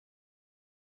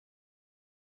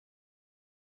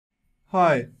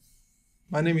Hi,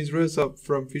 my name is Reza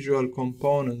from Visual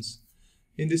Components.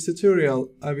 In this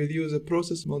tutorial, I will use a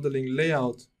process modeling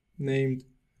layout named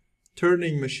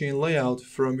Turning Machine Layout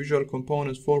from Visual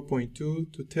Components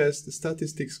 4.2 to test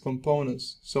statistics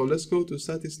components. So let's go to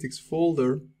Statistics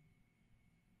folder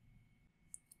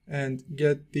and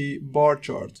get the bar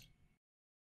chart.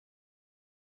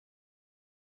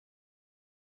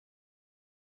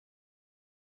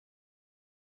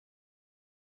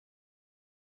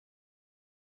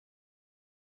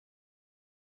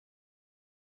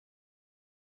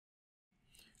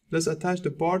 Let's attach the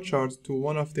bar chart to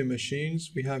one of the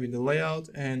machines we have in the layout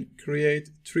and create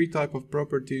three types of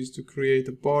properties to create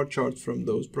a bar chart from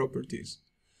those properties.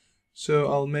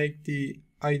 So I'll make the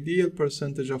ideal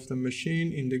percentage of the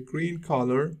machine in the green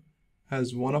color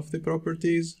as one of the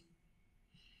properties.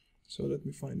 So let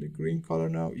me find the green color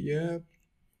now. Yep,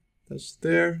 that's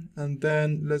there. And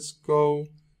then let's go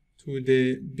to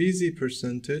the busy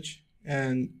percentage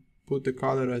and put the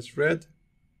color as red.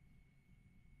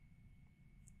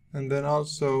 And then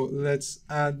also let's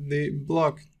add the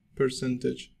block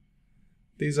percentage.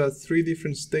 These are three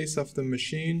different states of the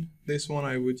machine. This one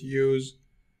I would use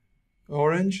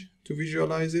orange to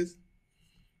visualize it.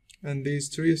 And these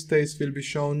three states will be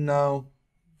shown now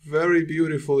very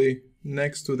beautifully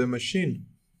next to the machine.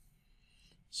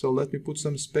 So let me put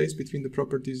some space between the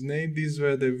properties name. These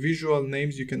were the visual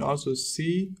names you can also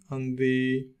see on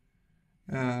the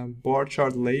bar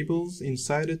chart labels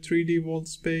inside the 3D world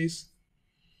space.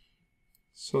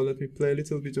 So let me play a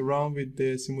little bit around with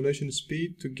the simulation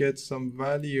speed to get some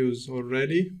values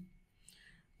already.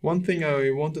 One thing I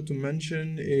wanted to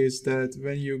mention is that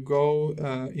when you go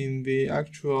in the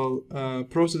actual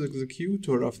process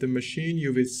executor of the machine,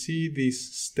 you will see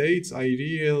these states,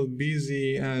 ideal,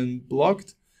 busy, and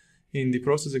blocked in the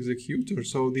process executor.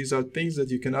 So these are things that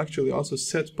you can actually also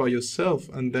set by yourself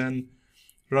and then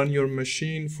run your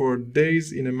machine for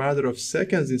days in a matter of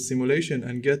seconds in simulation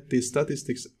and get the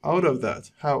statistics out of that.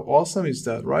 How awesome is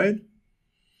that, right?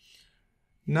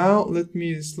 Now let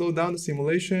me slow down the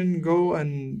simulation, go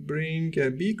and bring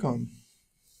a beacon.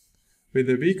 With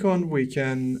the beacon we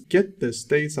can get the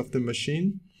states of the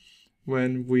machine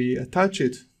when we attach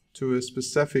it to a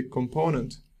specific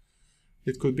component.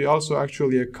 It could be also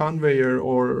actually a conveyor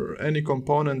or any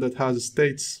component that has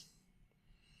states.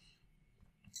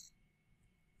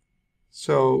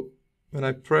 So when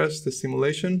I press the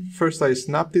simulation, first I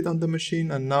snapped it on the machine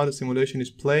and now the simulation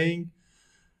is playing.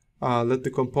 Let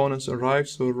the components arrive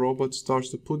so the robot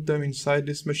starts to put them inside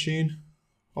this machine.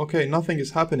 Okay, nothing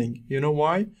is happening. You know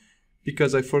why?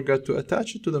 Because I forgot to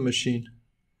attach it to the machine.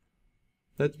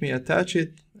 Let me attach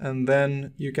it, and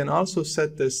then you can also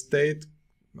set the state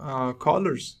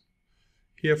colors.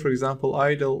 Here, for example,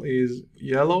 idle is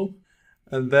yellow,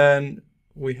 and then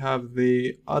we have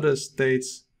the other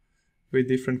states with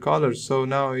different colors. So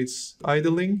now it's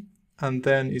idling, and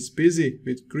then it's busy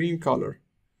with green color.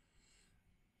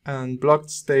 And blocked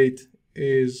state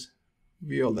is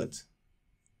violet.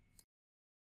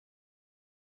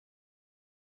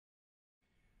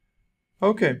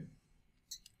 Okay,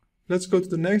 let's go to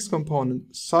the next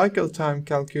component, cycle time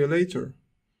calculator.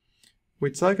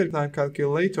 With cycle time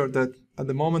calculator, that at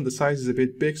the moment the size is a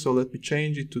bit big, so let me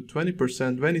change it to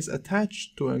 20%. When it's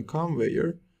attached to a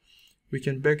conveyor, we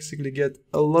can basically get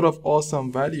a lot of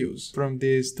awesome values. From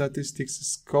the statistics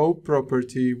scope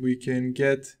property, we can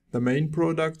get the main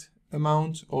product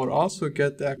amount or also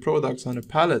get the products on a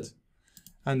pallet.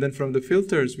 And then from the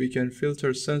filters, we can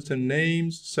filter certain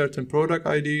names, certain product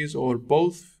IDs, or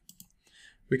both.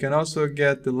 We can also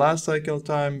get the last cycle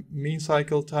time, mean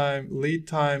cycle time, lead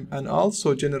time, and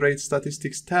also generate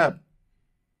statistics tab.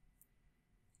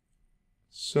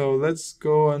 So let's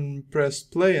go and press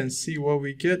play and see what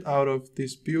we get out of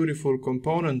this beautiful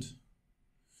component.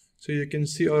 So you can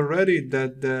see already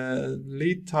that the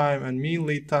lead time and mean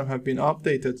lead time have been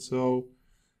updated. So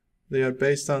they are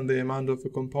based on the amount of the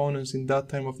components in that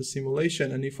time of the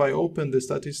simulation. And if I open the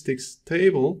statistics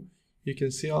table, you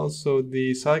can see also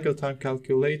the cycle time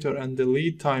calculator and the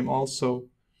lead time also.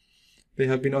 They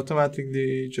have been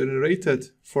automatically generated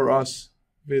for us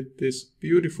with this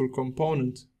beautiful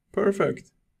component.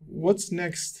 Perfect. What's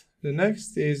next? The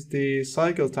next is the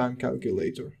cycle time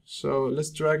calculator. So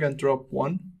let's drag and drop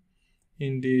one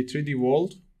in the 3D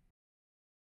world.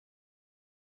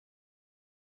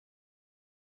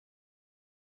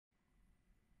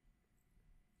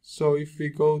 So if we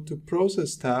go to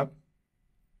Process tab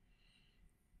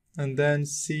and then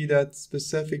see that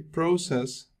specific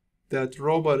process, that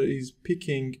robot is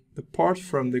picking the part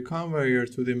from the conveyor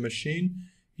to the machine,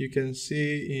 you can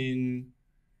see in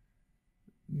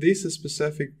this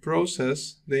specific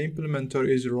process, the implementer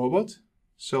is robot.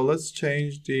 So let's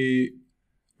change the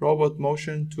robot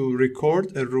motion to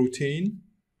record a routine.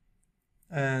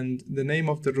 And the name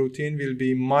of the routine will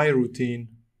be my routine.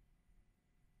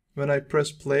 When I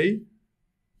press play,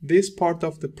 this part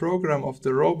of the program of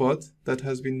the robot that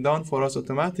has been done for us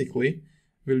automatically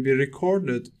will be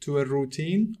recorded to a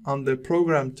routine on the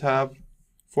program tab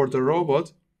for the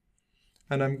robot.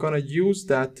 And I'm going to use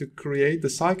that to create the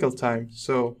cycle time.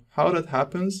 So how that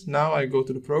happens, now I go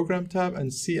to the program tab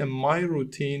and see a my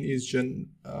routine is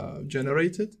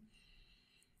generated.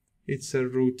 It's a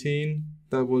routine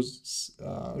that was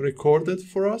recorded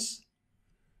for us.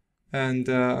 And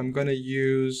I'm going to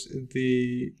use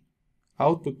the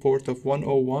output port of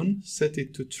 101, set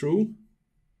it to true.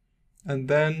 And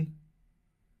then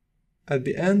at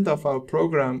the end of our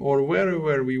program, or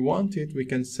wherever we want it, we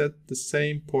can set the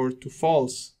same port to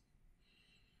false.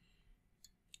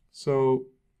 So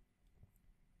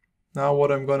now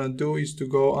what I'm going to do is to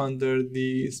go under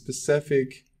the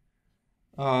specific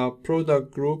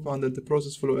product group under the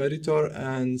process flow editor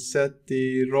and set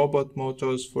the robot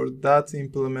motors for that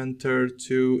implementer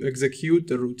to execute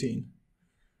the routine.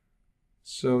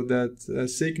 So that a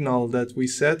signal that we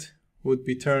set would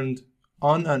be turned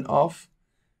on and off.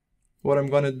 What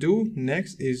I'm going to do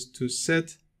next is to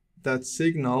set that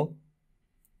signal,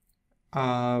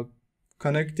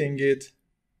 connecting it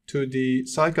to the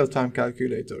cycle time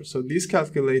calculator. So this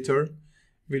calculator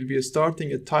will be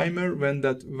starting a timer when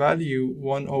that value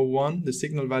 101, the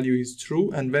signal value, is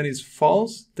true, and when it's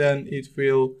false, then it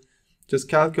will just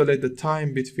calculate the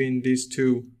time between these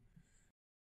two.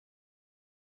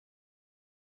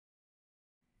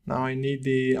 Now I need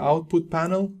the output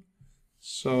panel.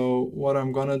 So what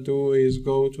I'm gonna do is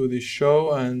go to the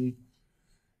show and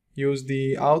use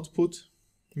the output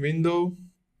window.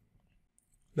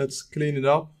 Let's clean it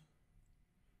up.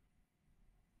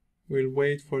 We'll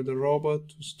wait for the robot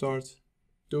to start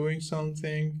doing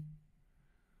something.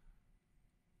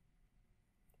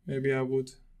 Maybe I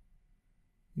would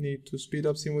need to speed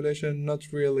up simulation.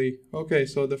 Not really. Okay,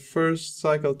 so the first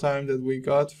cycle time that we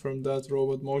got from that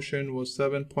robot motion was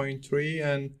 7.3,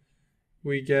 and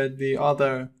we get the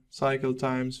other cycle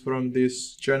times from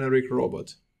this generic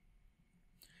robot.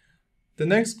 The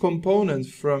next component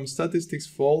from statistics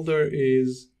folder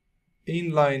is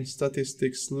Inline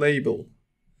Statistics Label.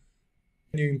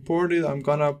 When you import it, I'm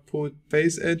gonna put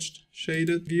face edged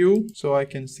shaded view so I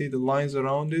can see the lines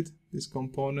around it. This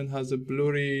component has a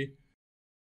blurry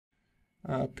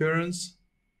appearance.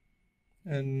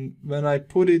 And when I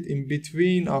put it in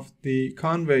between of the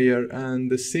conveyor and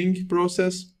the sync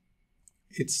process,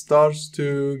 it starts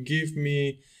to give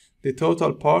me the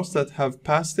total parts that have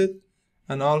passed it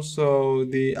and also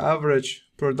the average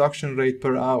production rate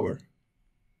per hour.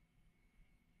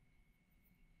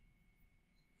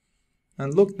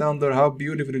 And look down there how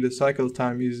beautifully the cycle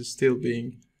time is still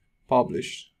being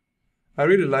published. I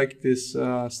really like these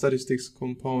statistics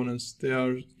components. They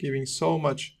are giving so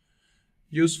much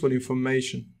useful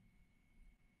information.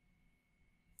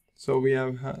 So we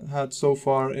have had so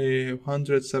far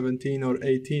 117 or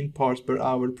 18 parts per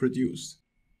hour produced.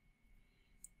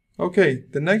 Okay,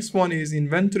 the next one is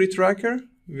inventory tracker.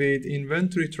 With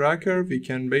inventory tracker, we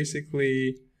can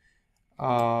basically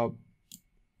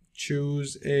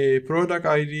choose a product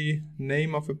ID,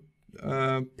 name of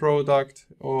a product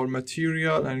or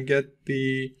material, and get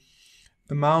the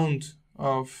amount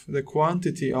of the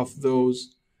quantity of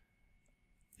those.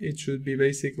 It should be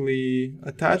basically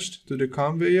attached to the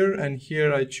conveyor, and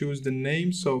here I choose the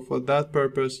name. So for that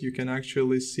purpose, you can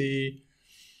actually see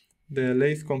the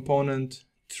lathe component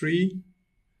 3,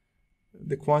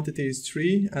 the quantity is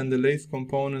 3, and the lathe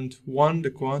component 1,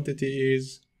 the quantity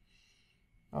is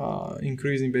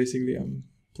increasing. Basically, I'm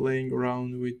playing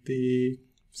around with the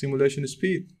simulation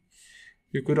speed.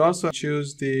 You could also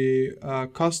choose the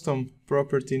custom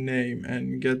property name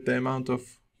and get the amount of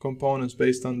components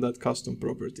based on that custom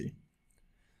property.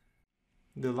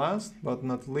 The last but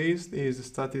not least is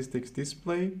statistics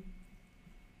display.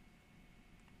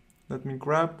 Let me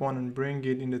grab one and bring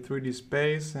it in the 3D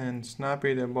space and snap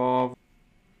it above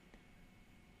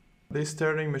this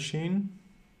turning machine.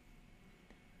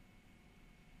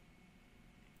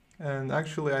 And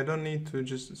actually I don't need to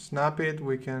just snap it.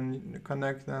 We can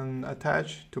connect and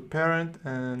attach to parent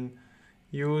and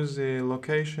use a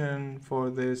location for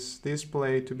this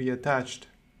display to be attached.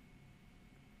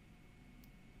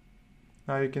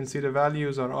 Now you can see the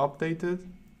values are updated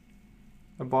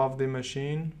above the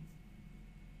machine.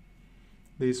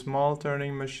 The small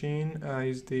turning machine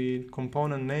is the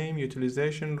component name,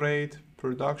 utilization rate,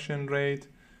 production rate,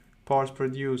 parts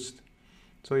produced.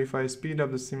 So if I speed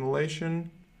up the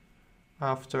simulation,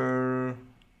 After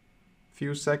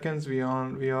few seconds, we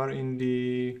are in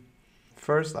the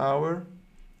first hour,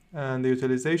 and the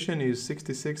utilization is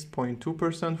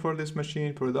 66.2% for this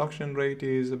machine. Production rate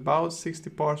is about 60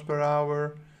 parts per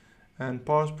hour, and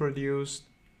parts produced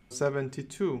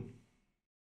 72.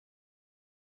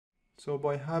 So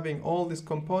by having all these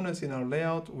components in our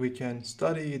layout, we can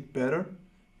study it better,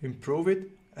 improve it,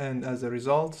 and as a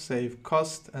result save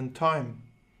cost and time.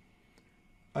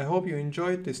 I hope you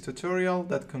enjoyed this tutorial.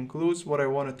 That concludes what I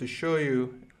wanted to show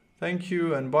you. Thank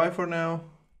you and bye for now.